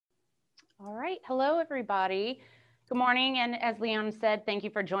All right, hello everybody. Good morning, and as Leon said, thank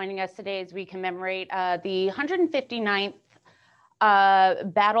you for joining us today as we commemorate the 159th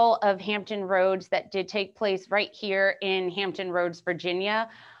Battle of Hampton Roads that did take place right here in Hampton Roads, Virginia.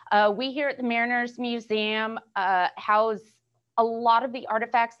 We here at the Mariners Museum house a lot of the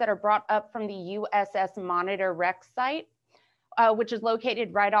artifacts that are brought up from the USS Monitor wreck site, which is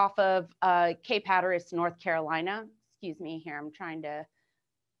located right off of Cape Hatteras, North Carolina. Excuse me here, I'm trying to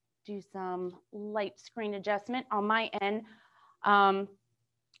do some light screen adjustment on my end.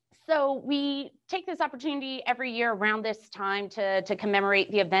 So we take this opportunity every year around this time to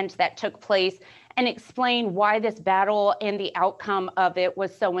commemorate the events that took place and explain why this battle and the outcome of it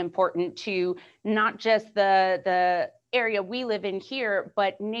was so important to not just the area we live in here,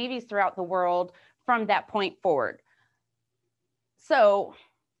 but navies throughout the world from that point forward. So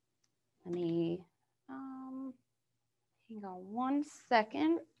let me hang on one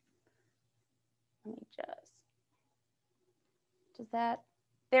second. Let me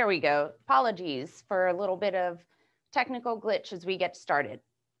there we go. Apologies for a little bit of technical glitch as we get started.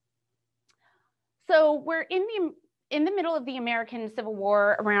 So we're in the middle of the American Civil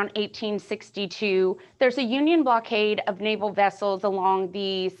War around 1862. There's a Union blockade of naval vessels along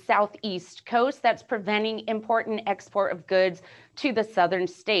the southeast coast that's preventing import and export of goods to the southern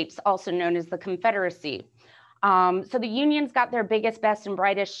states, also known as the Confederacy. So the Unions got their biggest, best, and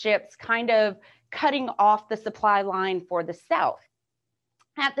brightest ships kind of cutting off the supply line for the South.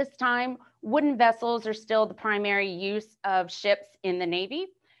 At this time, wooden vessels are still the primary use of ships in the Navy.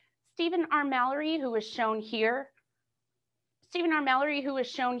 Stephen R. Mallory, who is shown here,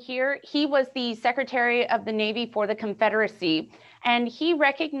 he was the Secretary of the Navy for the Confederacy, and he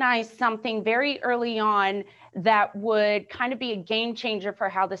recognized something very early on that would kind of be a game changer for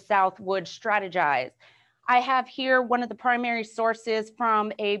how the South would strategize. I have here one of the primary sources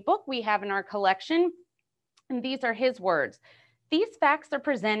from a book we have in our collection, and these are his words. These facts are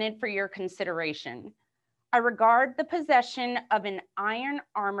presented for your consideration. I regard the possession of an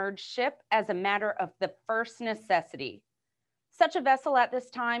iron-armored ship as a matter of the first necessity. Such a vessel at this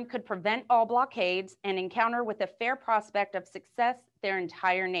time could prevent all blockades and encounter with a fair prospect of success their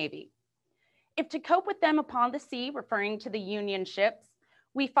entire navy. If to cope with them upon the sea, referring to the Union ships,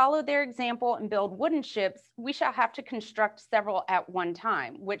 we follow their example and build wooden ships, we shall have to construct several at one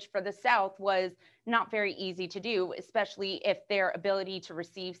time, which for the South was not very easy to do, especially if their ability to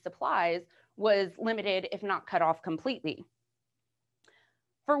receive supplies was limited, if not cut off completely.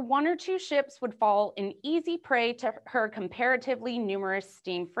 For one or two ships would fall an easy prey to her comparatively numerous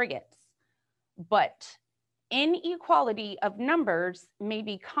steam frigates. But inequality of numbers may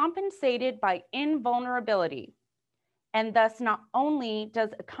be compensated by invulnerability. And thus, not only does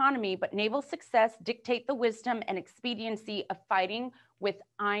economy, but naval success dictate the wisdom and expediency of fighting with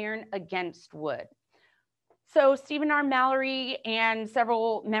iron against wood. So Stephen R. Mallory and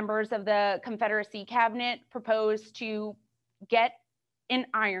several members of the Confederacy cabinet proposed to get an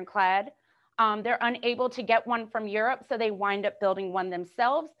ironclad. They're unable to get one from Europe, so they wind up building one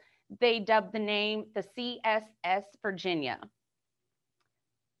themselves. They dubbed the name the CSS Virginia.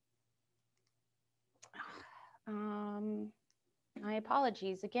 My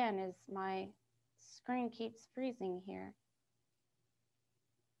apologies again as my screen keeps freezing here.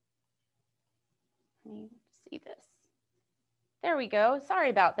 Let me see this. There we go. Sorry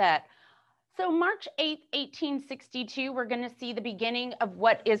about that. So March 8th, 1862, we're going to see the beginning of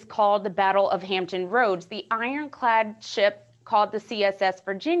what is called the Battle of Hampton Roads. The ironclad ship called the CSS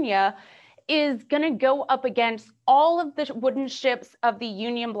Virginia is going to go up against all of the wooden ships of the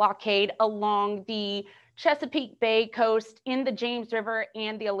Union blockade along the Chesapeake Bay coast, in the James River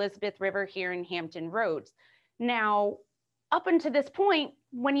and the Elizabeth River here in Hampton Roads. Now, up until this point,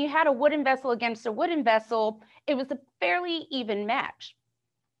 when you had a wooden vessel against a wooden vessel, it was a fairly even match.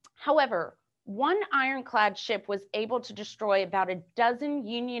 However, one ironclad ship was able to destroy about a dozen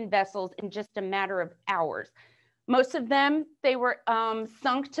Union vessels in just a matter of hours. Most of them, they were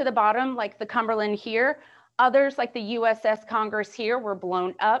sunk to the bottom, like the Cumberland here. Others, like the USS Congress here, were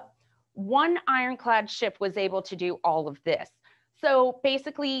blown up. One ironclad ship was able to do all of this. So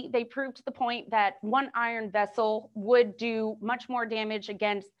basically, they proved to the point that one iron vessel would do much more damage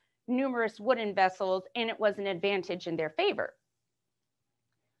against numerous wooden vessels, and it was an advantage in their favor.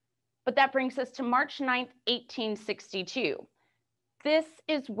 But that brings us to March 9th, 1862. This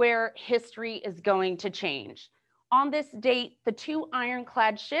is where history is going to change. On this date, the two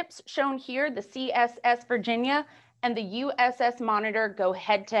ironclad ships shown here, the CSS Virginia and the USS Monitor, go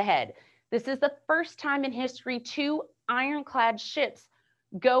head to head. This is the first time in history two ironclad ships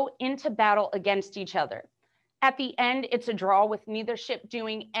go into battle against each other. At the end, it's a draw with neither ship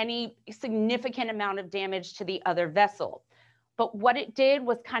doing any significant amount of damage to the other vessel. But what it did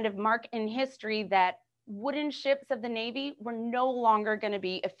was kind of mark in history that wooden ships of the Navy were no longer going to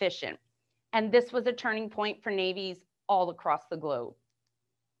be efficient. And this was a turning point for navies all across the globe.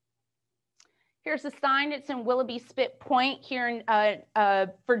 Here's a sign. It's in Willoughby Spit Point here in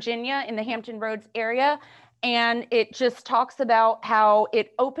Virginia in the Hampton Roads area. And it just talks about how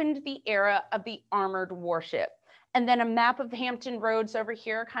it opened the era of the armored warship. And then a map of Hampton Roads over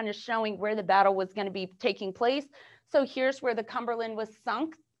here kind of showing where the battle was going to be taking place. So here's where the Cumberland was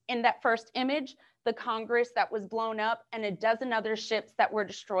sunk in that first image, the Congress that was blown up, and a dozen other ships that were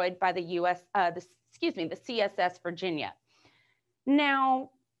destroyed by the the CSS Virginia. Now,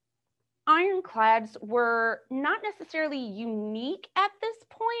 ironclads were not necessarily unique at this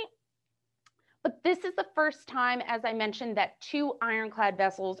point, but this is the first time, as I mentioned, that two ironclad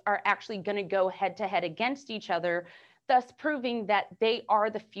vessels are actually going to go head-to-head against each other, thus proving that they are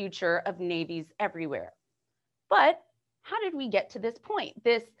the future of navies everywhere. But how did we get to this point?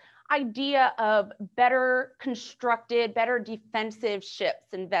 This idea of better constructed, better defensive ships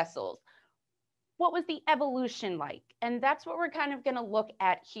and vessels. What was the evolution like? And that's what we're kind of going to look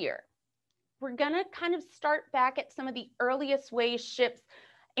at here. We're going to kind of start back at some of the earliest ways ships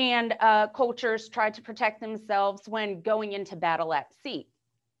and cultures tried to protect themselves when going into battle at sea.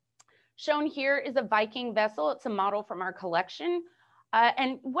 Shown here is a Viking vessel. It's a model from our collection.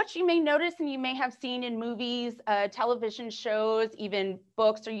 And what you may notice, and you may have seen in movies, television shows, even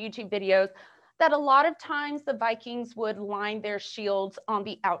books or YouTube videos, that a lot of times the Vikings would line their shields on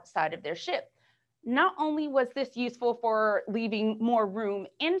the outside of their ship. Not only was this useful for leaving more room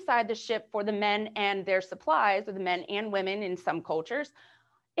inside the ship for the men and their supplies, or the men and women in some cultures,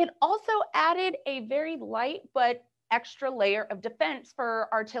 it also added a very light but extra layer of defense for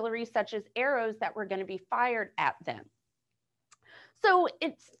artillery such as arrows that were going to be fired at them. So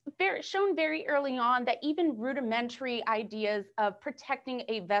it's shown very early on that even rudimentary ideas of protecting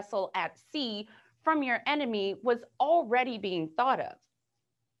a vessel at sea from your enemy was already being thought of.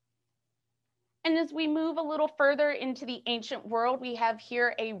 And as we move a little further into the ancient world, we have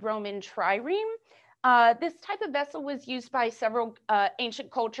here a Roman trireme. This type of vessel was used by several ancient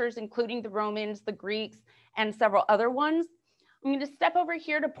cultures, including the Romans, the Greeks, and several other ones. I'm going to step over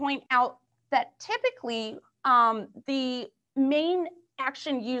here to point out that typically the main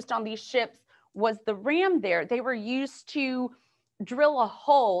action used on these ships was the ram there. They were used to drill a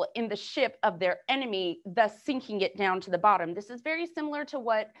hole in the ship of their enemy, thus sinking it down to the bottom. This is very similar to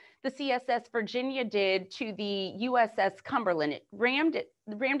what the CSS Virginia did to the USS Cumberland. It rammed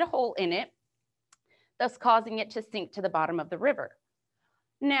a hole in it, thus causing it to sink to the bottom of the river.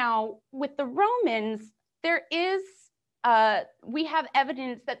 Now, with the Romans, we have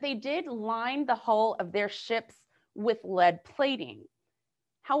evidence that they did line the hull of their ships with lead plating.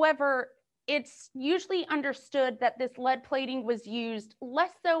 However, it's usually understood that this lead plating was used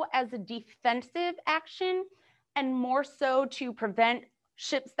less so as a defensive action and more so to prevent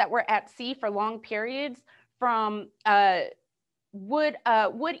ships that were at sea for long periods from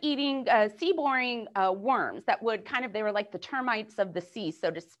wood-eating, sea-boring worms that would they were like the termites of the sea,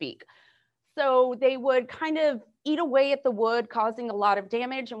 so to speak. So they would kind of eat away at the wood, causing a lot of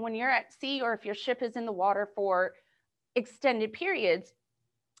damage. And when you're at sea, or if your ship is in the water for extended periods,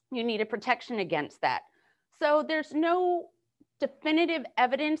 you need a protection against that. So there's no definitive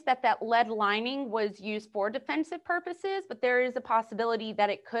evidence that that lead lining was used for defensive purposes, but there is a possibility that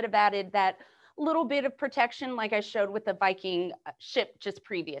it could have added that little bit of protection like I showed with the Viking ship just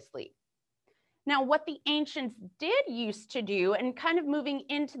previously. Now, what the ancients did used to do, and kind of moving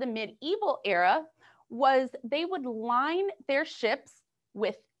into the medieval era, was they would line their ships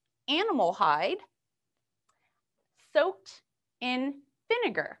with animal hide soaked in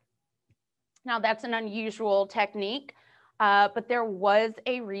vinegar. Now, that's an unusual technique, but there was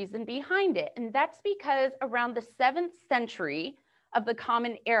a reason behind it. And that's because around the 7th century of the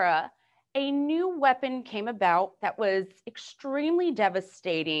Common Era, a new weapon came about that was extremely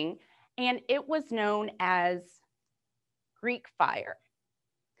devastating, and it was known as Greek fire.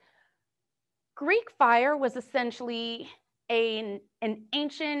 Greek fire was essentially an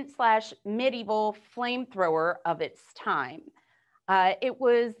ancient / medieval flamethrower of its time. It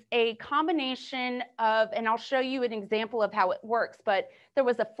was a combination of, and I'll show you an example of how it works, but there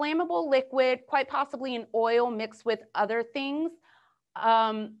was a flammable liquid, quite possibly an oil mixed with other things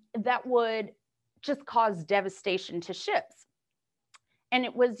that would just cause devastation to ships. And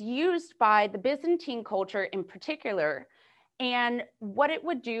it was used by the Byzantine culture in particular. And what it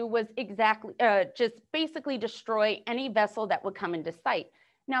would do was just basically destroy any vessel that would come into sight.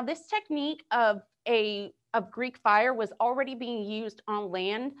 Now, this technique of Greek fire was already being used on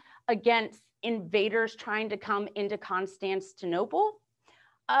land against invaders trying to come into Constantinople,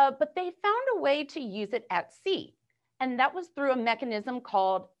 but they found a way to use it at sea, and that was through a mechanism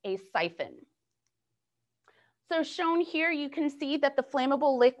called a siphon. So shown here, you can see that the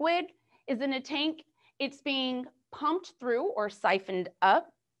flammable liquid is in a tank. It's being pumped through or siphoned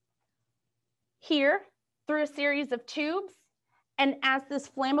up here through a series of tubes. And as this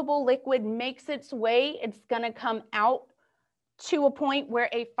flammable liquid makes its way, it's going to come out to a point where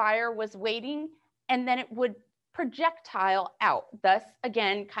a fire was waiting, and then it would projectile out. Thus,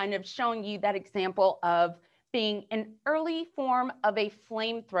 again, kind of showing you that example of being an early form of a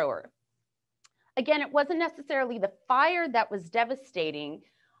flamethrower. Again, it wasn't necessarily the fire that was devastating,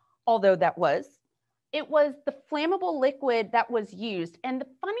 although that was. It was the flammable liquid that was used. And the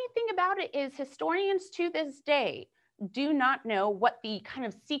funny thing about it is historians to this day do not know what the kind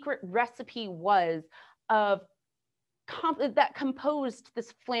of secret recipe was of that composed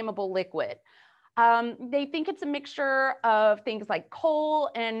this flammable liquid. They think it's a mixture of things like coal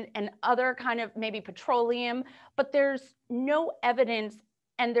and other kind of maybe petroleum, but there's no evidence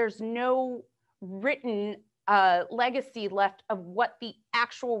and there's no written legacy left of what the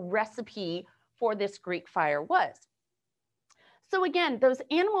actual recipe for this Greek fire was. So again, those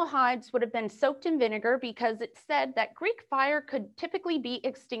animal hides would have been soaked in vinegar because it said that Greek fire could typically be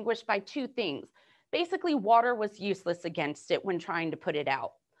extinguished by two things. Basically, water was useless against it when trying to put it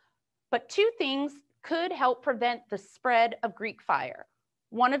out. But two things could help prevent the spread of Greek fire.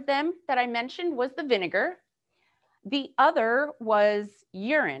 One of them that I mentioned was the vinegar. The other was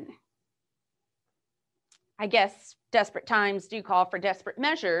urine. I guess desperate times do call for desperate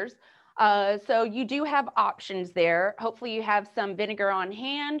measures. So you do have options there. Hopefully you have some vinegar on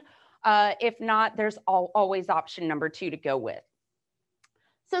hand. If not, there's always option number 2 to go with.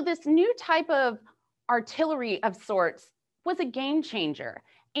 So this new type of artillery of sorts was a game changer.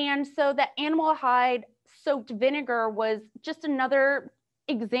 And so that animal hide soaked vinegar was just another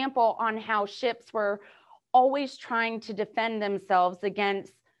example on how ships were always trying to defend themselves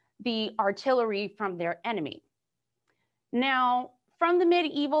against the artillery from their enemy. Now, from the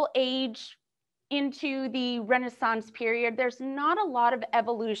medieval age into the Renaissance period, there's not a lot of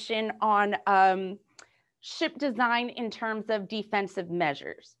evolution on ship design in terms of defensive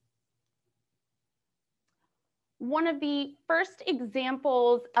measures. One of the first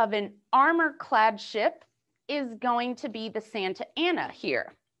examples of an armor-clad ship is going to be the Santa Ana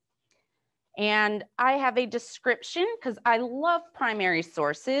here. And I have a description, because I love primary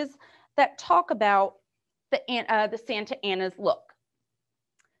sources, that talk about the Santa Ana's look.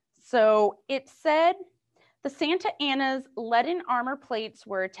 So it said, the Santa Ana's leaden armor plates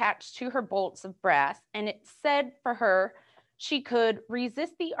were attached to her bolts of brass, and it said for her, she could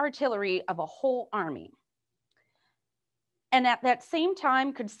resist the artillery of a whole army. And at that same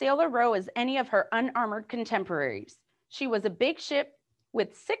time could sail a row as any of her unarmored contemporaries. She was a big ship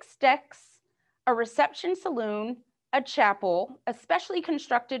with 6 decks, a reception saloon, a chapel, a specially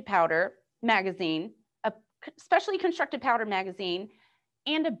constructed powder magazine,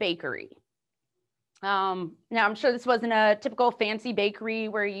 and a bakery. Now, I'm sure this wasn't a typical fancy bakery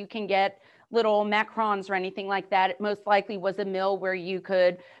where you can get little macarons or anything like that. It most likely was a mill where you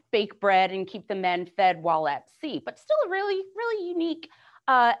could bake bread and keep the men fed while at sea, but still a really, really unique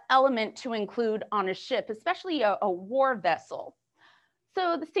element to include on a ship, especially a war vessel.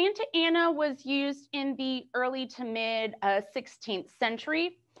 So the Santa Ana was used in the early to mid 16th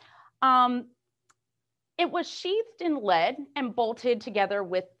century. It was sheathed in lead and bolted together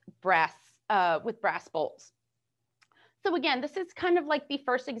with brass bolts. So again, this is kind of like the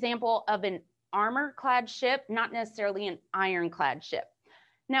first example of an armor-clad ship, not necessarily an ironclad ship.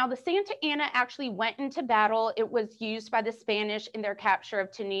 Now, the Santa Ana actually went into battle. It was used by the Spanish in their capture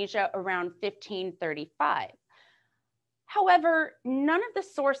of Tunisia around 1535. However, none of the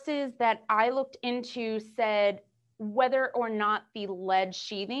sources that I looked into said whether or not the lead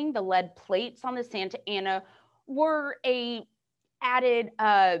sheathing, the lead plates on the Santa Ana were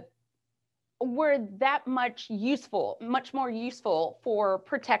were that much more useful for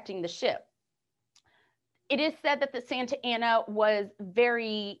protecting the ship. It is said that the Santa Ana was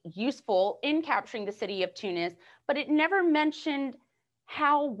very useful in capturing the city of Tunis, but it never mentioned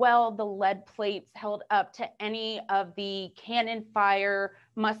how well the lead plates held up to any of the cannon fire,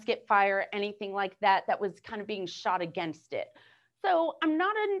 musket fire, anything like that that was kind of being shot against it. So I'm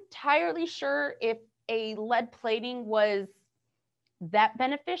not entirely sure if a lead plating was that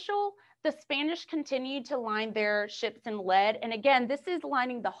beneficial, the Spanish continued to line their ships in lead. And again, this is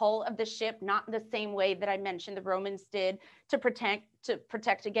lining the hull of the ship, not in the same way that I mentioned the Romans did to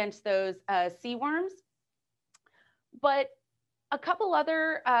protect against those sea worms. But a couple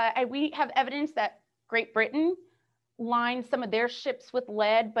other, we have evidence that Great Britain lined some of their ships with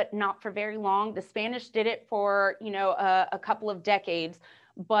lead, but not for very long. The Spanish did it for, a couple of decades,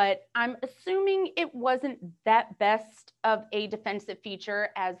 but I'm assuming it wasn't that best of a defensive feature,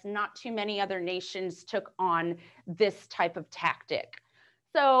 as not too many other nations took on this type of tactic.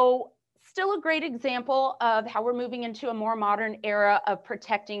 So still a great example of how we're moving into a more modern era of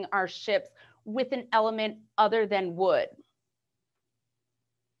protecting our ships with an element other than wood.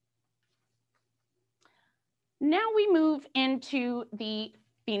 Now we move into the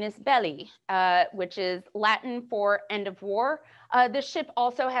Finis Belli, which is Latin for end of war. This ship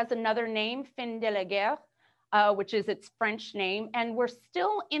also has another name, Fin de la Guerre, which is its French name. And we're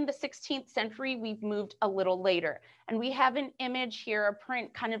still in the 16th century. We've moved a little later. And we have an image here, a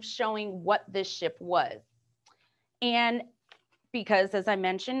print kind of showing what this ship was. And because, as I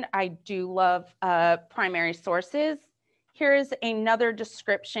mentioned, I do love primary sources, here is another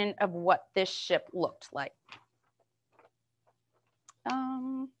description of what this ship looked like.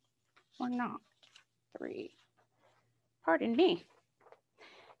 Or not, 3, pardon me.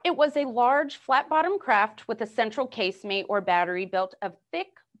 It was a large flat-bottomed craft with a central casemate or battery built of thick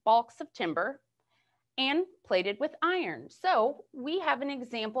balks of timber and plated with iron. So we have an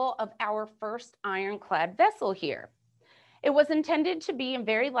example of our first ironclad vessel here. It was intended to be, and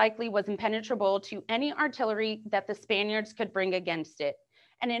very likely was impenetrable to any artillery that the Spaniards could bring against it,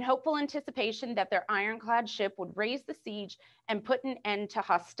 and in hopeful anticipation that their ironclad ship would raise the siege and put an end to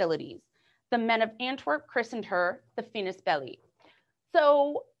hostilities. The men of Antwerp christened her the Finis Belli.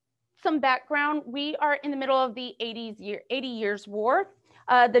 So some background, we are in the middle of the 80 Years' War.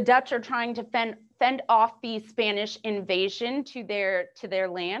 The Dutch are trying to fend off the Spanish invasion to their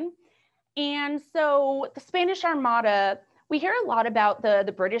land. And so the Spanish Armada, we hear a lot about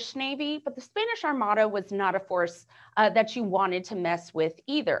the British Navy, but the Spanish Armada was not a force that you wanted to mess with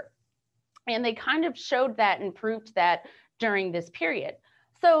either. And they kind of showed that and proved that during this period.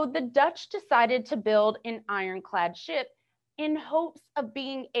 So the Dutch decided to build an ironclad ship in hopes of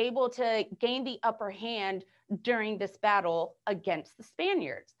being able to gain the upper hand during this battle against the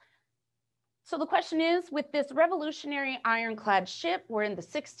Spaniards. So the question is, with this revolutionary ironclad ship, we're in the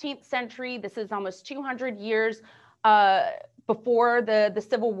 16th century. This is almost 200 years before the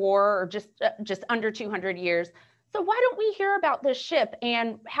Civil War, or just under 200 years. So why don't we hear about this ship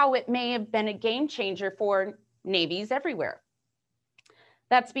and how it may have been a game changer for navies everywhere?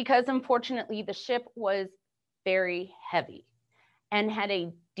 That's because, unfortunately, the ship was very heavy and had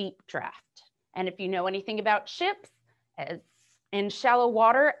a deep draft. And if you know anything about ships, as in shallow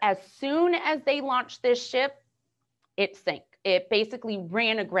water, as soon as they launched this ship, it sank. It basically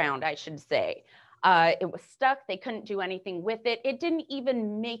ran aground, I should say. It was stuck. They couldn't do anything with it. It didn't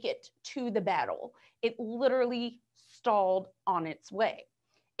even make it to the battle. It literally stalled on its way.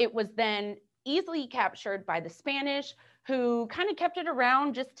 It was then easily captured by the Spanish, who kind of kept it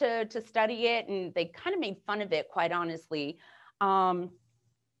around just to study it, and they kind of made fun of it, quite honestly.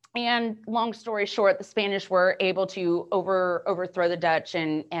 And long story short, the Spanish were able to overthrow the Dutch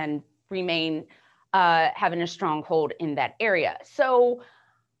and remain having a stronghold in that area. So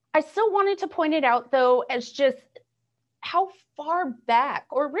I still wanted to point it out, though, as just how far back,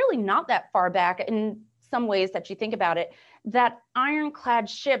 or really not that far back in some ways that you think about it, that ironclad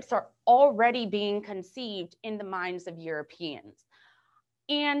ships are already being conceived in the minds of Europeans.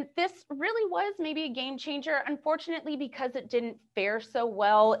 And this really was maybe a game changer. Unfortunately, because it didn't fare so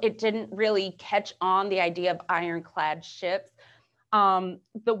well, it didn't really catch on, the idea of ironclad ships. The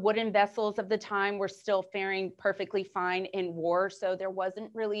wooden vessels of the time were still faring perfectly fine in war, so there wasn't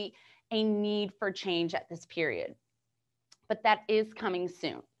really a need for change at this period. But that is coming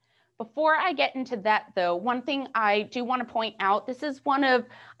soon. Before I get into that, though, one thing I do want to point out, this is one of,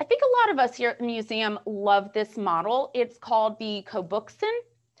 I think a lot of us here at the museum love this model. It's called the Kobuxen,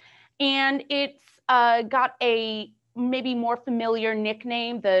 and it's got a maybe more familiar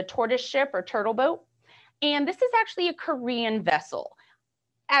nickname, the tortoise ship or turtle boat. And this is actually a Korean vessel.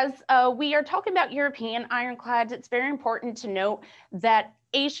 As we are talking about European ironclads, it's very important to note that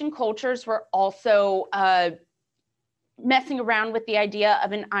Asian cultures were also messing around with the idea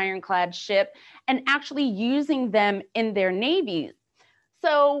of an ironclad ship and actually using them in their navies.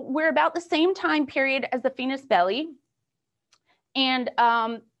 So we're about the same time period as the Finis Belli. And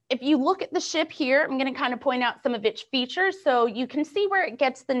if you look at the ship here, I'm going to kind of point out some of its features so you can see where it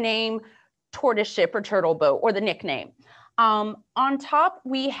gets the name tortoise ship or turtle boat, or the nickname. On top,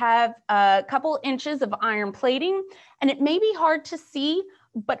 we have a couple inches of iron plating, and it may be hard to see,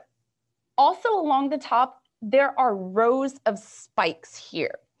 but also along the top, there are rows of spikes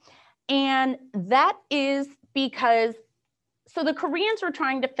here. And that is because, so the Koreans were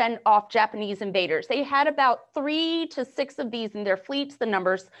trying to fend off Japanese invaders. They had about 3 to 6 of these in their fleets. The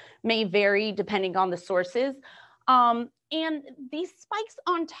numbers may vary depending on the sources. And these spikes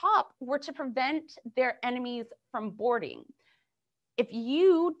on top were to prevent their enemies from boarding. If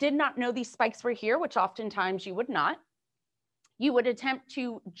you did not know these spikes were here, which oftentimes you would not, you would attempt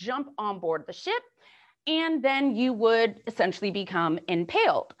to jump on board the ship, and then you would essentially become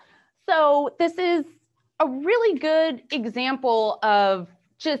impaled. So this is a really good example of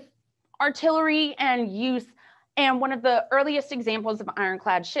just artillery and use, and one of the earliest examples of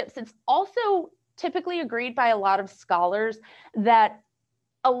ironclad ships. It's also typically agreed by a lot of scholars that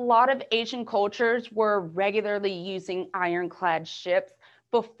a lot of Asian cultures were regularly using ironclad ships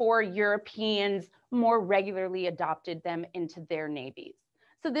before Europeans more regularly adopted them into their navies.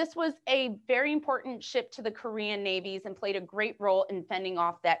 So this was a very important ship to the Korean navies and played a great role in fending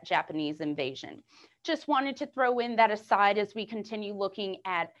off that Japanese invasion. Just wanted to throw in that aside as we continue looking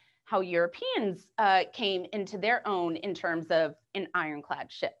at how Europeans came into their own in terms of an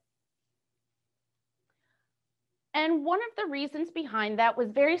ironclad ship. And one of the reasons behind that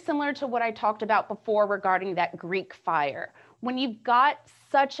was very similar to what I talked about before regarding that Greek fire. When you've got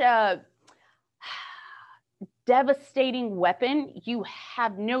such a devastating weapon, you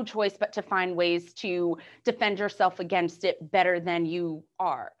have no choice but to find ways to defend yourself against it better than you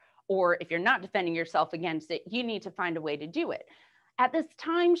are. Or if you're not defending yourself against it, you need to find a way to do it. At this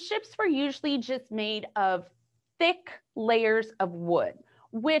time, ships were usually just made of thick layers of wood,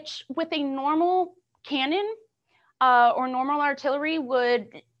 which with a normal cannon or normal artillery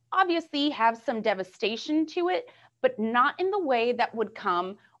would obviously have some devastation to it, but not in the way that would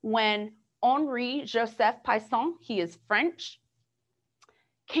come when Henri Joseph Pisson, he is French,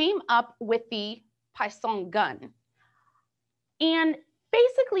 came up with the Pisson gun. And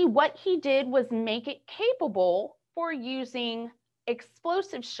basically what he did was make it capable for using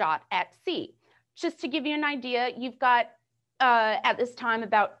explosive shot at sea. Just to give you an idea, you've got at this time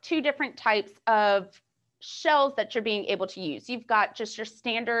about 2 different types of shells that you're being able to use. You've got just your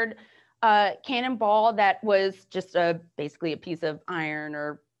standard cannonball that was just basically a piece of iron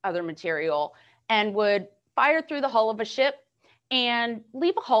or other material and would fire through the hull of a ship and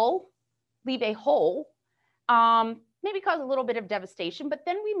leave a hole, maybe cause a little bit of devastation, but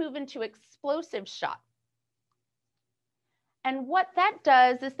then we move into explosive shot. And what that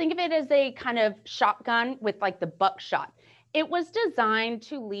does is think of it as a kind of shotgun with like the buckshot. It was designed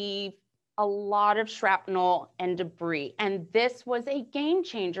to leave a lot of shrapnel and debris, and this was a game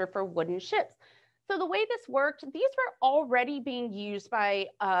changer for wooden ships. So the way this worked, these were already being used by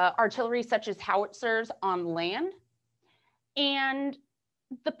artillery such as howitzers on land. And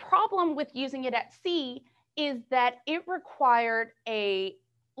the problem with using it at sea is that it required a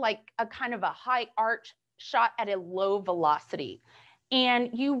kind of a high arch shot at a low velocity.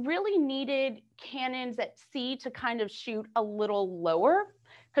 And you really needed cannons at sea to kind of shoot a little lower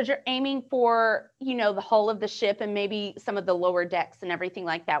because you're aiming for, you know, the hull of the ship and maybe some of the lower decks and everything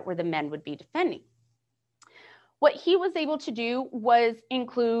like that where the men would be defending. What he was able to do was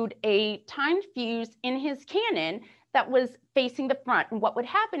include a timed fuse in his cannon that was facing the front. And what would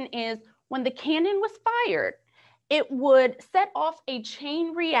happen is when the cannon was fired, it would set off a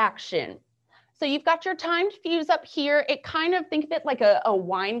chain reaction. So you've got your timed fuse up here. It kind of, think of it like a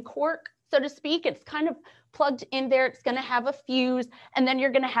wine cork, so to speak. It's kind of plugged in there. It's going to have a fuse, and then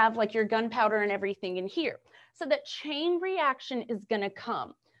you're going to have like your gunpowder and everything in here. So that chain reaction is going to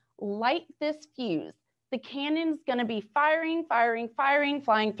come. Light this fuse. The cannon's going to be firing,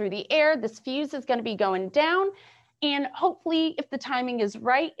 flying through the air. This fuse is going to be going down. And hopefully, if the timing is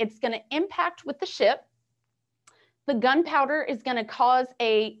right, it's going to impact with the ship. The gunpowder is going to cause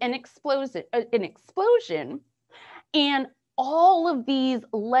an explosion. And all of these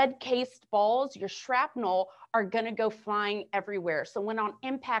lead-cased balls, your shrapnel, are going to go flying everywhere. So when on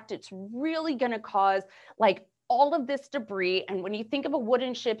impact, it's really going to cause like all of this debris. And when you think of a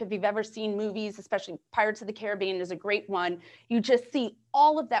wooden ship, if you've ever seen movies, especially Pirates of the Caribbean is a great one, you just see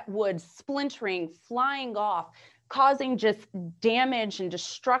all of that wood splintering, flying off, causing just damage and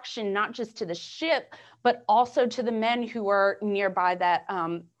destruction, not just to the ship, but also to the men who are nearby that,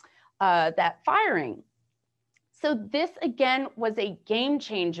 that firing. So this, again, was a game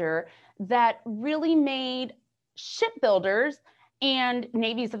changer that really made shipbuilders and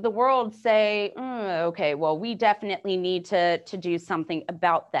navies of the world say, okay, well, we definitely need to do something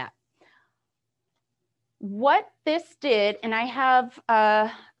about that. What this did, and I have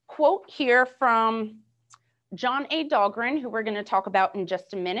a quote here from John A. Dahlgren, who we're going to talk about in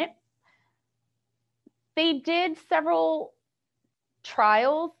just a minute. They did several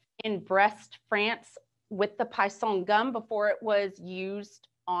trials in Brest, France with the Pisson gun before it was used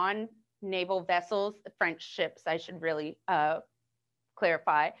on naval vessels, French ships, I should really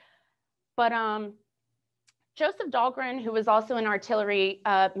clarify. But Joseph Dahlgren, who was also an artillery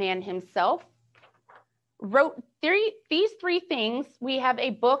man himself, wrote these three things. We have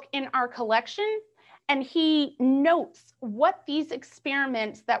a book in our collection, and he notes what these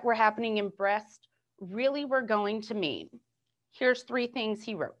experiments that were happening in Brest really were going to mean. Here's three things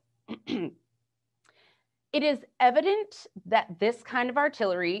he wrote. It is evident that this kind of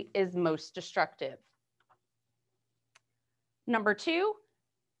artillery is most destructive. Number two,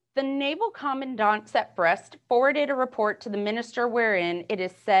 the naval commandants at Brest forwarded a report to the minister wherein it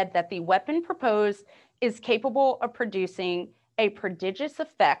is said that the weapon proposed is capable of producing a prodigious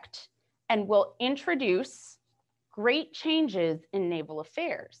effect and will introduce great changes in naval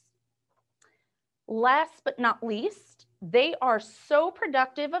affairs. Last but not least, they are so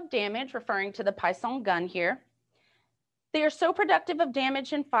productive of damage, referring to the Pisson gun here. They are so productive of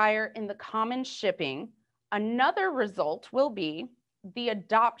damage and fire in the common shipping. Another result will be the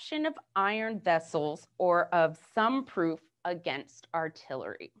adoption of iron vessels or of some proof against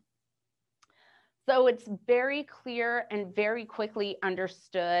artillery. So it's very clear and very quickly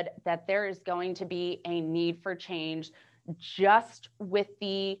understood that there is going to be a need for change just with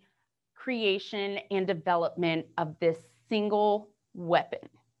the creation and development of this single weapon.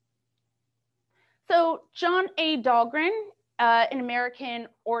 So John A. Dahlgren, an American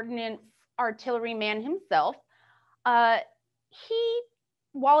ordnance artilleryman himself, while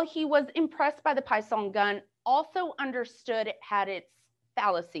he was impressed by the Pisson gun, also understood it had its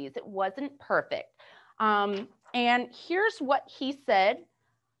fallacies. It wasn't perfect. And here's what he said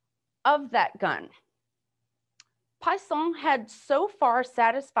of that gun. Pisson had so far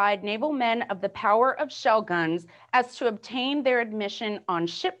satisfied naval men of the power of shell guns as to obtain their admission on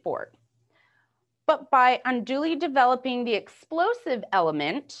shipboard. But by unduly developing the explosive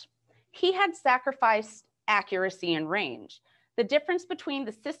element, he had sacrificed accuracy and range. The difference between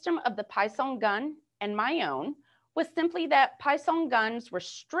the system of the Pisson gun and my own was simply that Pisson guns were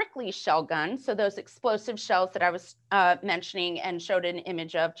strictly shell guns, so those explosive shells that I was mentioning and showed an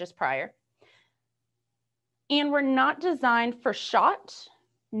image of just prior, and were not designed for shot,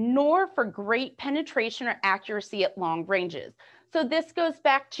 nor for great penetration or accuracy at long ranges. So this goes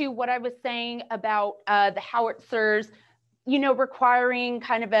back to what I was saying about the howitzers, requiring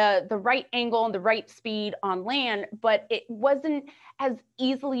kind of the right angle and the right speed on land, but it wasn't as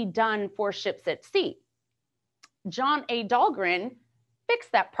easily done for ships at sea. John A. Dahlgren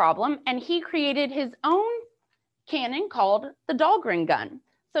fixed that problem, and he created his own cannon called the Dahlgren gun.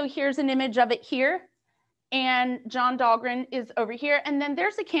 So here's an image of it here, and John Dahlgren is over here. And then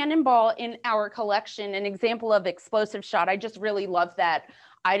there's a cannonball in our collection, an example of explosive shot. I just really love that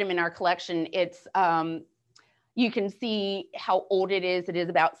item in our collection. It's, you can see how old it is. It is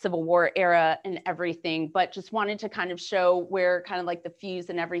about Civil War era and everything, but just wanted to kind of show where kind of like the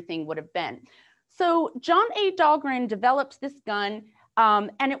fuse and everything would have been. So John A. Dahlgren developed this gun,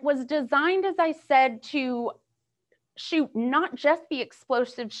 and it was designed, as I said, to shoot not just the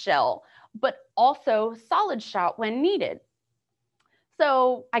explosive shell, but also solid shot when needed.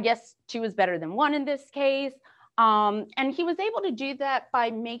 So I guess 2 is better than 1 in this case. And he was able to do that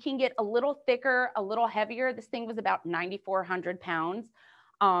by making it a little thicker, a little heavier. This thing was about 9,400 pounds.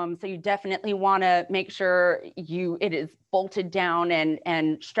 So you definitely want to make sure it is bolted down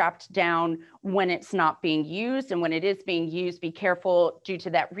and strapped down when it's not being used. And when it is being used, be careful due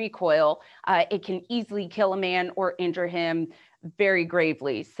to that recoil. It can easily kill a man or injure him very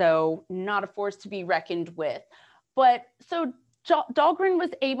gravely. So not a force to be reckoned with. But so Dahlgren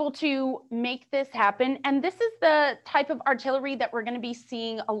was able to make this happen. And this is the type of artillery that we're going to be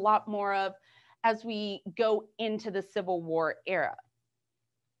seeing a lot more of as we go into the Civil War era.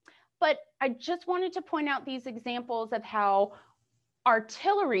 But I just wanted to point out these examples of how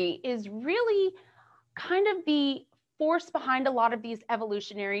artillery is really kind of the force behind a lot of these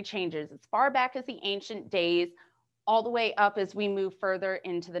evolutionary changes, as far back as the ancient days, all the way up as we move further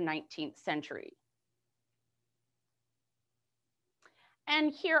into the 19th century.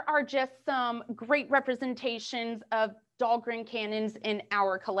 And here are just some great representations of Dahlgren cannons in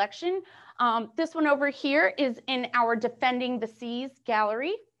our collection. This one over here is in our Defending the Seas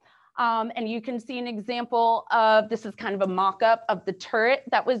gallery. And you can see an example of, this is kind of a mock-up of the turret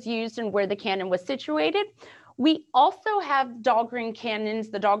that was used and where the cannon was situated. We also have Dahlgren cannons,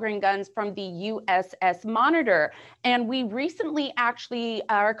 the Dahlgren guns from the USS Monitor. And we recently actually,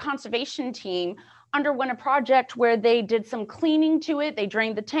 our conservation team underwent a project where they did some cleaning to it. They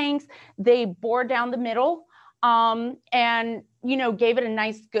drained the tanks, they bored down the middle, and gave it a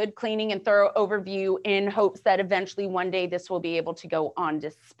nice, good cleaning and thorough overview in hopes that eventually one day this will be able to go on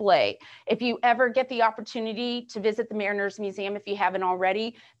display. If you ever get the opportunity to visit the Mariners Museum, if you haven't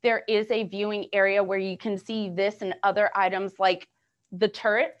already, there is a viewing area where you can see this and other items like the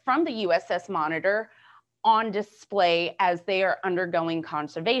turret from the USS Monitor on display as they are undergoing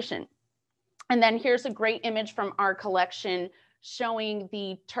conservation. And then here's a great image from our collection showing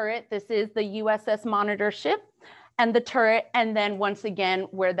the turret. This is the USS Monitor ship and the turret, and then once again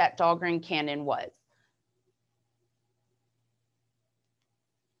where that Dahlgren cannon was.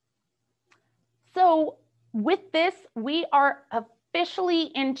 So with this, we are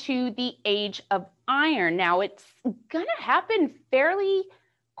officially into the age of iron. Now it's gonna happen fairly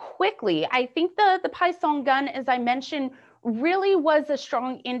quickly. I think the Python gun, as I mentioned, really was a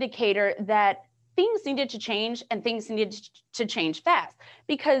strong indicator that things needed to change and things needed to change fast,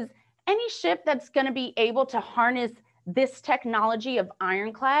 because any ship that's going to be able to harness this technology of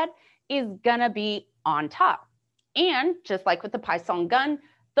ironclad is going to be on top. And just like with the Python gun,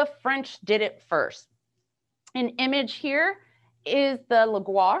 the French did it first. An image here is the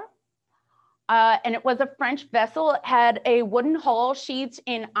Laguerre. And it was a French vessel. It had a wooden hull sheathed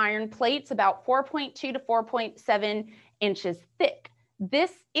in iron plates about 4.2 to 4.7 inches thick.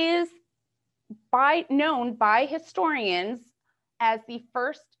 This is known by historians as the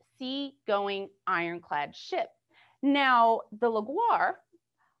first sea-going ironclad ship. Now, the Laguerre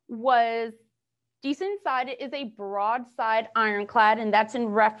was decent side. It is a broadside ironclad, and that's in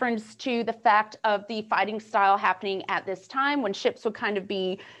reference to the fact of the fighting style happening at this time when ships would kind of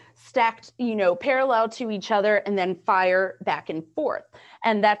be stacked, parallel to each other and then fire back and forth.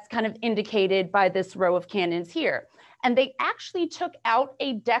 And that's kind of indicated by this row of cannons here. And they actually took out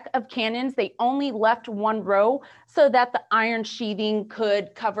a deck of cannons. They only left one row so that the iron sheathing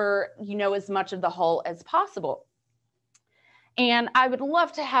could cover, as much of the hull as possible. And I would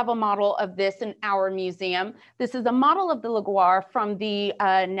love to have a model of this in our museum. This is a model of the Laguerre from the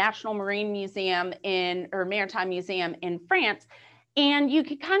National Marine Museum or Maritime Museum in France. And you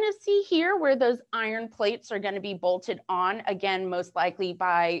can kind of see here where those iron plates are going to be bolted on, again, most likely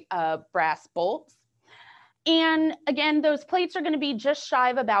by brass bolts. And again, those plates are going to be just shy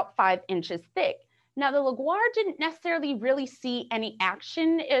of about 5 inches thick. Now, the Laguerre didn't necessarily really see any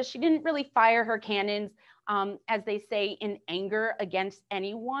action. She didn't really fire her cannons, as they say, in anger against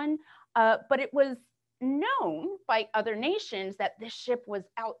anyone. But it was known by other nations that this ship was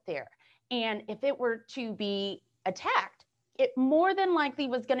out there. And if it were to be attacked, it more than likely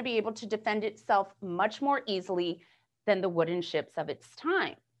was going to be able to defend itself much more easily than the wooden ships of its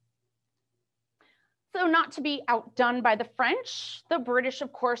time. So not to be outdone by the French, the British,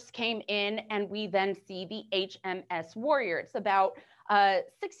 of course, came in, and we then see the HMS Warrior. It's about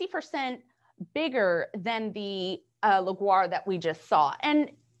 60% bigger than the Laguerre that we just saw. And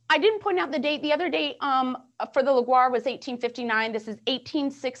I didn't point out the date. The other date for the Laguerre was 1859. This is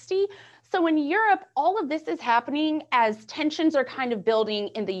 1860. So in Europe, all of this is happening as tensions are kind of building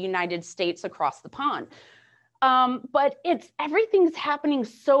in the United States across the pond. But everything's happening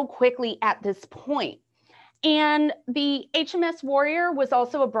so quickly at this point. And the HMS Warrior was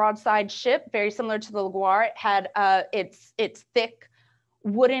also a broadside ship, very similar to the Laguerre. It had its thick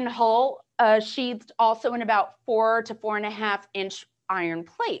wooden hull sheathed also in about 4 to 4.5 inch iron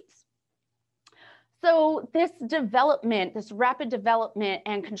plates. So this development, this rapid development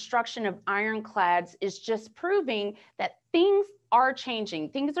and construction of ironclads is just proving that things are changing.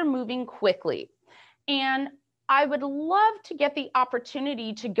 Things are moving quickly. And I would love to get the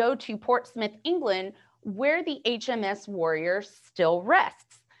opportunity to go to Portsmouth, England, where the HMS Warrior still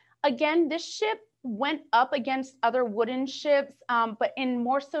rests. Again, this ship went up against other wooden ships, but in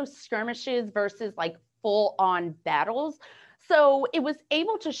more so skirmishes versus like full-on battles. So it was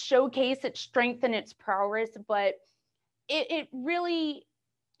able to showcase its strength and its prowess, but it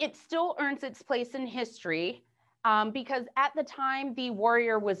still earns its place in history because at the time the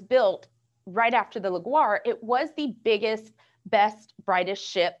Warrior was built, right after the Laguerre, it was the biggest, best, brightest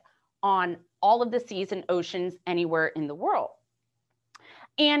ship on all of the seas and oceans anywhere in the world.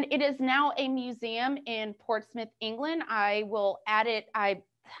 And it is now a museum in Portsmouth, England. I will add it.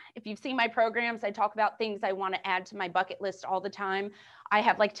 If you've seen my programs, I talk about things I want to add to my bucket list all the time. I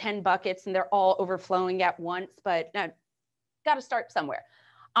have like 10 buckets and they're all overflowing at once, but got to start somewhere.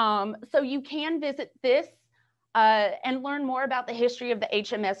 So you can visit this and learn more about the history of the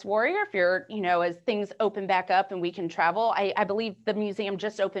HMS Warrior if you're, as things open back up and we can travel. I believe the museum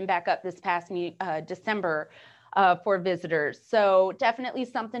just opened back up this past December for visitors. So definitely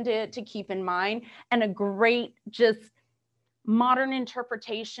something to keep in mind, and a great just modern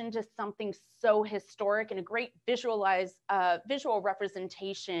interpretation to something so historic, and a great visual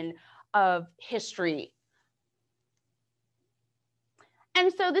representation of history.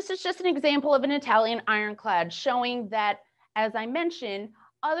 And so this is just an example of an Italian ironclad showing that, as I mentioned,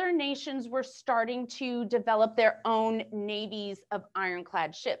 other nations were starting to develop their own navies of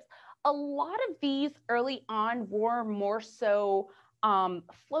ironclad ships. A lot of these early on were more so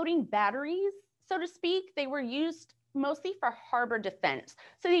floating batteries, so to speak. They were used mostly for harbor defense.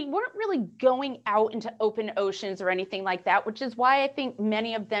 So they weren't really going out into open oceans or anything like that, which is why I think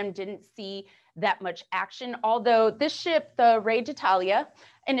many of them didn't see that much action. Although this ship, the Re d'Italia,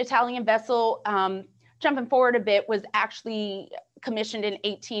 an Italian vessel, jumping forward a bit, was actually commissioned in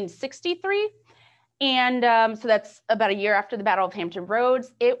 1863. And so that's about a year after the Battle of Hampton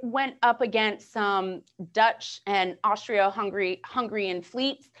Roads. It went up against some Dutch and Austro-Hungarian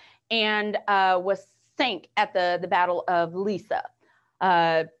fleets and was sank at the Battle of Lissa.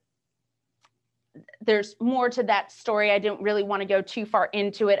 There's more to that story. I didn't really want to go too far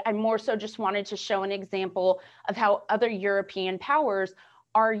into it. I more so just wanted to show an example of how other European powers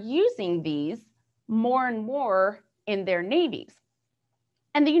are using these more and more in their navies.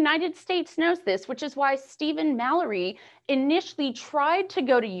 And the United States knows this, which is why Stephen Mallory initially tried to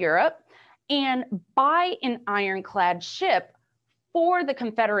go to Europe and buy an ironclad ship for the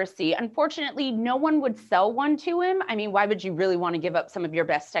Confederacy. Unfortunately, no one would sell one to him. I mean, why would you really want to give up some of your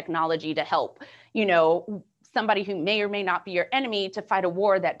best technology to help, somebody who may or may not be your enemy to fight a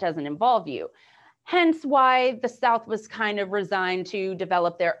war that doesn't involve you? Hence why the South was kind of resigned to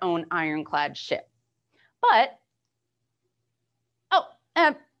develop their own ironclad ship. But,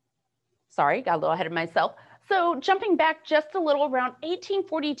 sorry, got a little ahead of myself. So jumping back just a little, around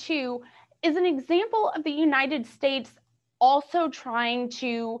 1842 is an example of the United States also trying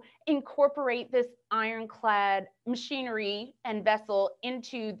to incorporate this ironclad machinery and vessel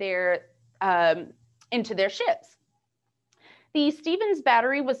into their ships. The Stevens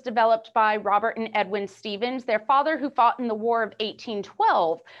Battery was developed by Robert and Edwin Stevens. Their father, who fought in the War of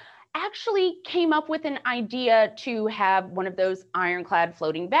 1812, actually came up with an idea to have one of those ironclad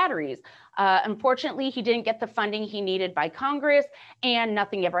floating batteries. Unfortunately, he didn't get the funding he needed by Congress, and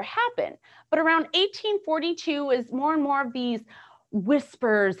nothing ever happened. But around 1842, as more and more of these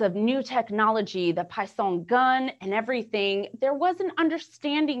whispers of new technology, the Python gun and everything, there was an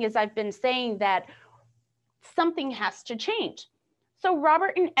understanding, as I've been saying, that something has to change. So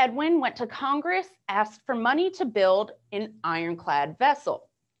Robert and Edwin went to Congress, asked for money to build an ironclad vessel.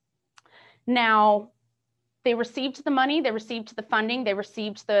 Now, they received the money, they received the funding, they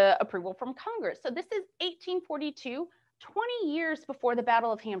received the approval from Congress. So this is 1842, 20 years before the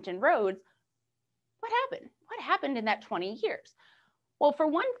Battle of Hampton Roads. What happened? What happened in that 20 years? Well, for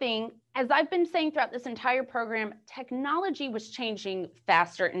one thing, as I've been saying throughout this entire program, technology was changing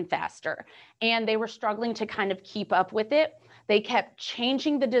faster and faster, and they were struggling to kind of keep up with it. They kept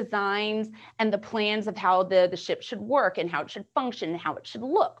changing the designs and the plans of how the ship should work and how it should function and how it should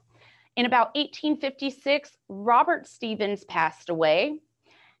look. In about 1856, Robert Stevens passed away.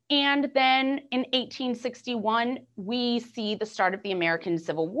 And then in 1861, we see the start of the American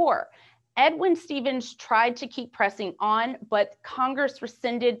Civil War. Edwin Stevens tried to keep pressing on, but Congress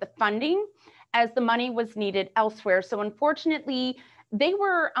rescinded the funding as the money was needed elsewhere. So unfortunately, they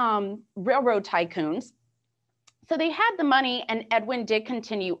were railroad tycoons. So they had the money, and Edwin did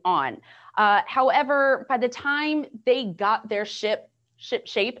continue on. However, by the time they got their ship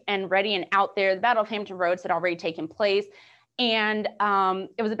shape and ready and out there, the Battle of Hampton Roads had already taken place. And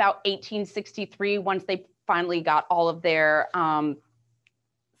it was about 1863 once they finally got all of their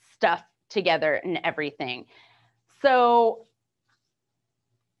stuff together and everything. So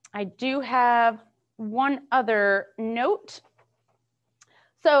I do have one other note.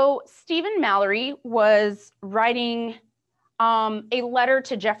 So Stephen Mallory was writing a letter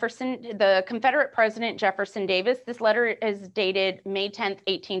to Jefferson, the Confederate President Jefferson Davis. This letter is dated May 10th,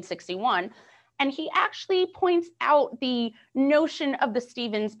 1861. And he actually points out the notion of the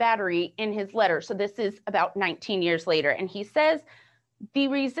Stevens Battery in his letter. So this is about 19 years later. And he says, the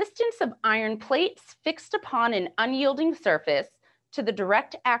resistance of iron plates fixed upon an unyielding surface to the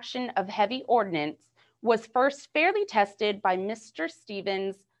direct action of heavy ordnance was first fairly tested by Mr.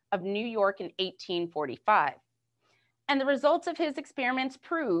 Stevens of New York in 1845. And the results of his experiments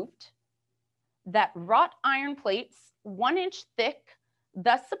proved that wrought iron plates, 1 inch thick,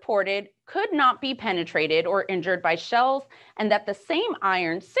 thus supported, could not be penetrated or injured by shells, and that the same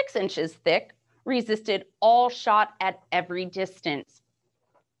iron, 6 inches thick, resisted all shot at every distance.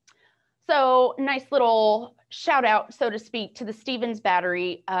 So nice little shout out, so to speak, to the Stevens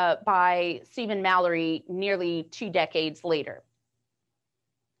Battery by Stephen Mallory nearly 2 decades later.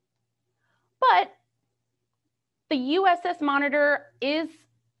 But the USS Monitor is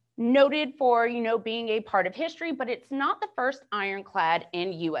noted for, being a part of history, but it's not the first ironclad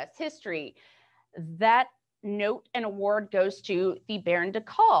in US history. That note and award goes to the Baron de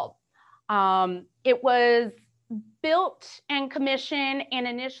Kalb. It was built and commissioned and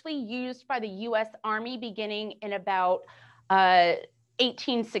initially used by the US Army beginning in about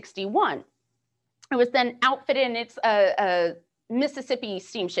 1861. It was then outfitted, and it's a Mississippi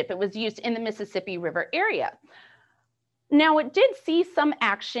steamship. It was used in the Mississippi River area. Now, it did see some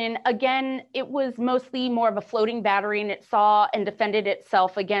action. Again, it was mostly more of a floating battery, and it saw and defended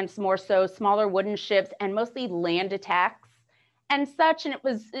itself against more so smaller wooden ships and mostly land attacks and such. And it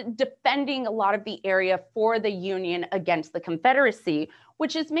was defending a lot of the area for the Union against the Confederacy,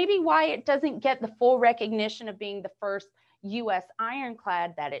 which is maybe why it doesn't get the full recognition of being the first US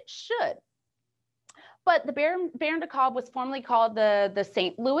ironclad that it should. But the Baron de Kalb was formerly called the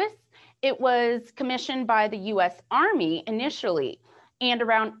St. Louis. It was commissioned by the US Army initially. And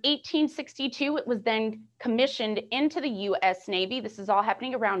around 1862, it was then commissioned into the US Navy. This is all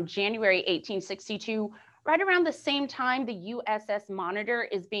happening around January 1862, right around the same time the USS Monitor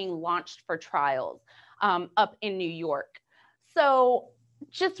is being launched for trials up in New York. So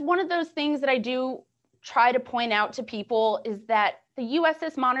just one of those things that I do try to point out to people is that the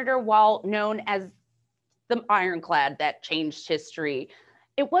USS Monitor, while known as the ironclad that changed history,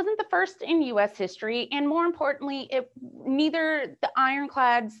 it wasn't the first in US history, and more importantly, neither the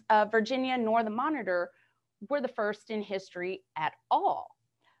ironclads Virginia nor the Monitor were the first in history at all.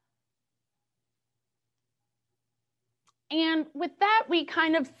 And with that, we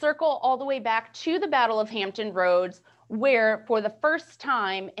kind of circle all the way back to the Battle of Hampton Roads, where for the first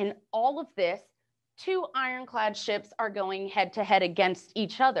time in all of this, 2 ironclad ships are going head to head against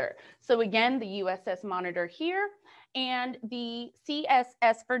each other. So again, the USS Monitor here and the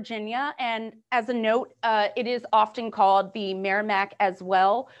CSS Virginia. And as a note, it is often called the Merrimack as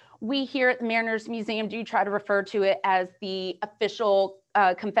well. We here at the Mariners Museum do try to refer to it as the official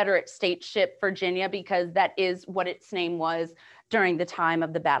Confederate state ship Virginia, because that is what its name was during the time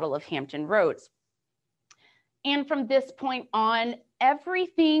of the Battle of Hampton Roads. And from this point on,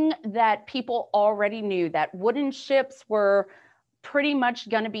 everything that people already knew, that wooden ships were pretty much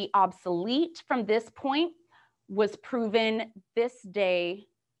going to be obsolete from this point, was proven this day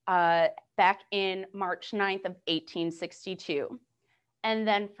back in March 9th of 1862. And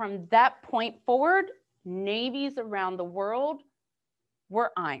then from that point forward, navies around the world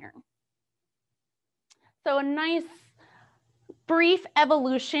were iron. So a nice brief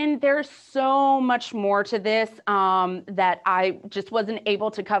evolution. There's so much more to this that I just wasn't able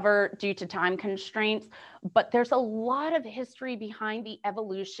to cover due to time constraints, but there's a lot of history behind the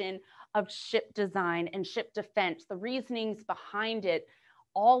evolution of ship design and ship defense, the reasonings behind it,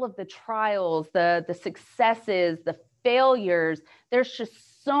 all of the trials, the successes, the failures. There's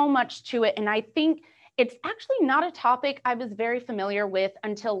just so much to it. And I think it's actually not a topic I was very familiar with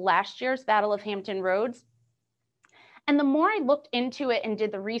until last year's Battle of Hampton Roads. And the more I looked into it and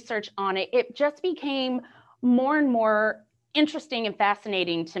did the research on it, it just became more and more interesting and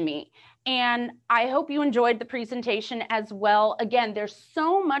fascinating to me. And I hope you enjoyed the presentation as well. Again, there's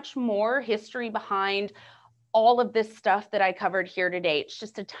so much more history behind all of this stuff that I covered here today. It's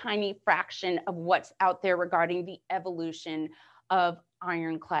just a tiny fraction of what's out there regarding the evolution of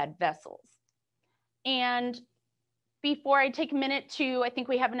ironclad vessels. And before I take a minute to, I think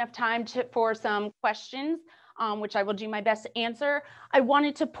we have enough time for some questions, which I will do my best to answer. I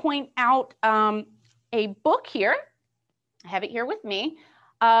wanted to point out a book here. I have it here with me.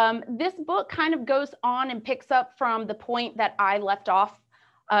 This book kind of goes on and picks up from the point that I left off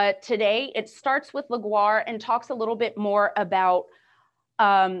today. It starts with LaGuerre and talks a little bit more about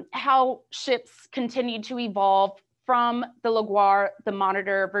how ships continued to evolve from the LaGuerre, the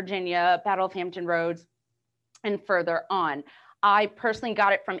Monitor, Virginia, Battle of Hampton Roads, and further on. I personally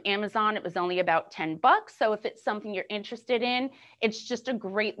got it from Amazon. It was only about 10 bucks. So if it's something you're interested in, it's just a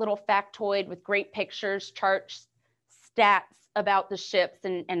great little factoid with great pictures, charts, stats about the ships,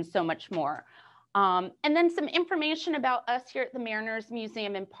 and so much more. And then some information about us here at the Mariners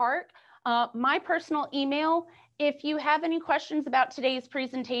Museum and Park. My personal email, if you have any questions about today's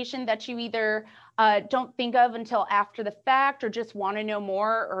presentation that you either don't think of until after the fact or just want to know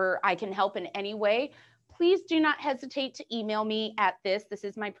more, or I can help in any way, please do not hesitate to email me at this. This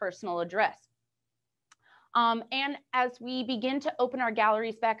is my personal address. And as we begin to open our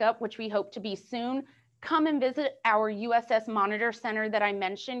galleries back up, which we hope to be soon, come and visit our USS Monitor Center that I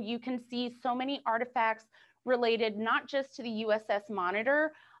mentioned. You can see so many artifacts related not just to the USS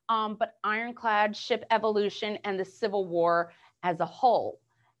Monitor, but Ironclad, ship evolution, and the Civil War as a whole.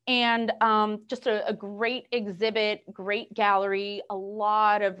 And just a great exhibit, great gallery, a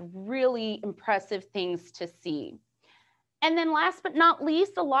lot of really impressive things to see. And then last but not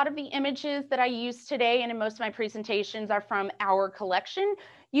least, a lot of the images that I use today and in most of my presentations are from our collection.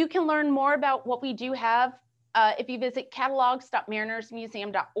 You can learn more about what we do have if you visit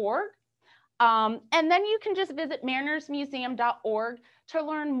catalogs.marinersmuseum.org. And then you can just visit marinersmuseum.org to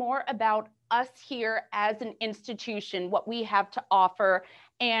learn more about us here as an institution, what we have to offer,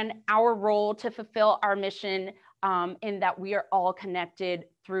 and our role to fulfill our mission in that we are all connected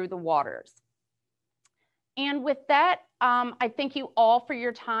through the waters. And with that, I thank you all for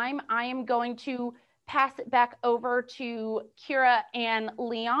your time. I am going to pass it back over to Kira and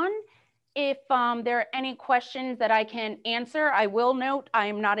Leon. If there are any questions that I can answer, I will note I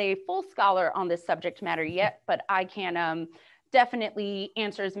am not a full scholar on this subject matter yet, but I can definitely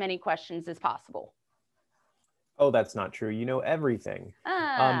answer as many questions as possible. Oh, that's not true. You know everything.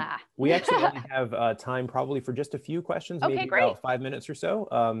 We actually only have time probably for just a few questions, maybe about 5 minutes or so.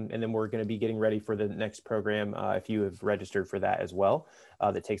 And then we're going to be getting ready for the next program if you have registered for that as well.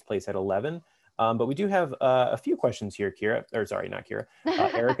 That takes place at 11. But we do have a few questions here, Kira, or sorry, not Kira,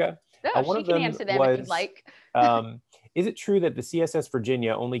 Erica. One she can answer them if you'd like. Is it true that the CSS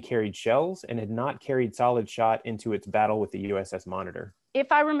Virginia only carried shells and had not carried solid shot into its battle with the USS Monitor?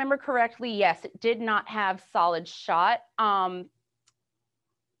 If I remember correctly, yes, it did not have solid shot. Well,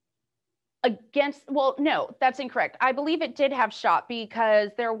 no, that's incorrect. I believe it did have shot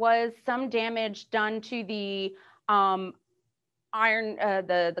because there was some damage done to the the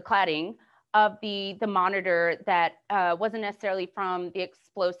cladding of the Monitor that wasn't necessarily from the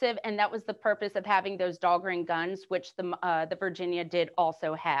explosive, and that was the purpose of having those Dahlgren guns, which the Virginia did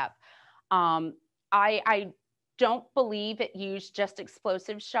also have. I don't believe it used just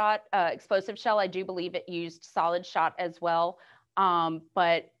explosive shell. I do believe it used solid shot as well,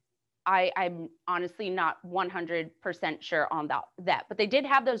 but I'm honestly not 100% sure on that. But they did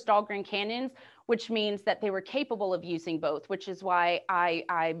have those Dahlgren cannons, which means that they were capable of using both, which is why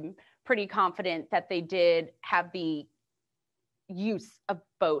I'm pretty confident that they did have the use of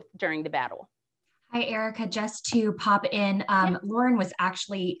both during the battle. Hi, Erica. Just to pop in, Lauren was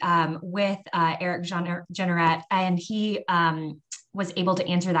actually with Eric Jenneret, and he was able to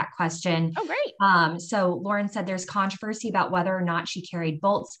answer that question. Oh, great. So Lauren said there's controversy about whether or not she carried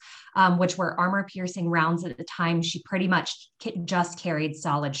bolts, which were armor-piercing rounds at the time. She pretty much just carried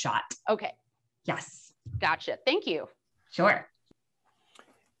solid shot. Okay. Yes. Gotcha. Thank you. Sure.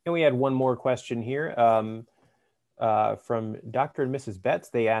 And we had one more question here from Dr. and Mrs. Betts.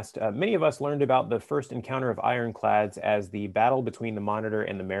 They asked, many of us learned about the first encounter of ironclads as the battle between the Monitor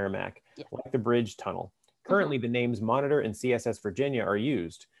and the Merrimack, like the bridge tunnel. Currently, the names Monitor and CSS Virginia are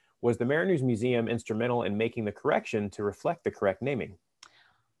used. Was the Mariners Museum instrumental in making the correction to reflect the correct naming?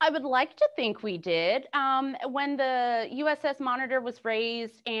 I would like to think we did. When the USS Monitor was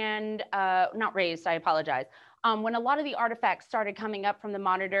raised and, not raised, I apologize. When a lot of the artifacts started coming up from the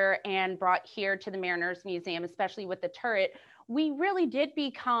Monitor and brought here to the Mariners Museum, especially with the turret, we really did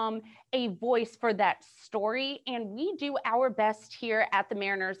become a voice for that story. And we do our best here at the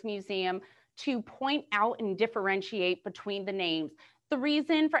Mariners Museum to point out and differentiate between the names. The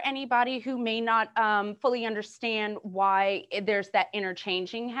reason for anybody who may not fully understand why there's that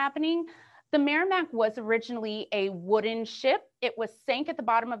interchanging happening, the Merrimack was originally a wooden ship. It was sank at the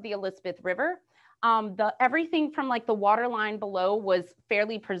bottom of the Elizabeth River. Everything from like the water line below was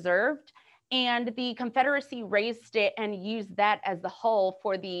fairly preserved, and the Confederacy raised it and used that as the hull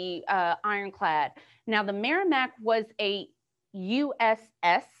for the Ironclad. Now the Merrimack was a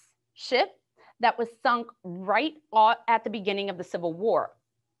USS ship that was sunk right at the beginning of the Civil War.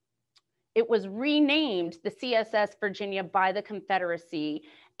 It was renamed the CSS Virginia by the Confederacy,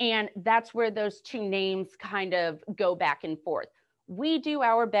 and that's where those two names kind of go back and forth. We do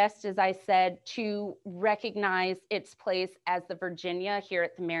our best, as I said, to recognize its place as the Virginia here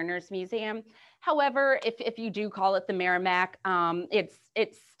at the Mariners Museum. However, if you do call it the Merrimack,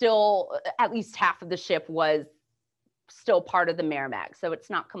 it's still, at least half of the ship was still part of the Merrimack, so it's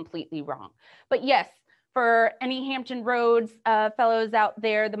not completely wrong. But yes, for any Hampton Roads fellows out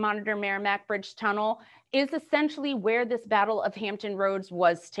there, the Monitor Merrimack Bridge Tunnel is essentially where this Battle of Hampton Roads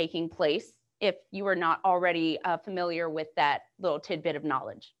was taking place, if you are not already familiar with that little tidbit of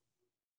knowledge.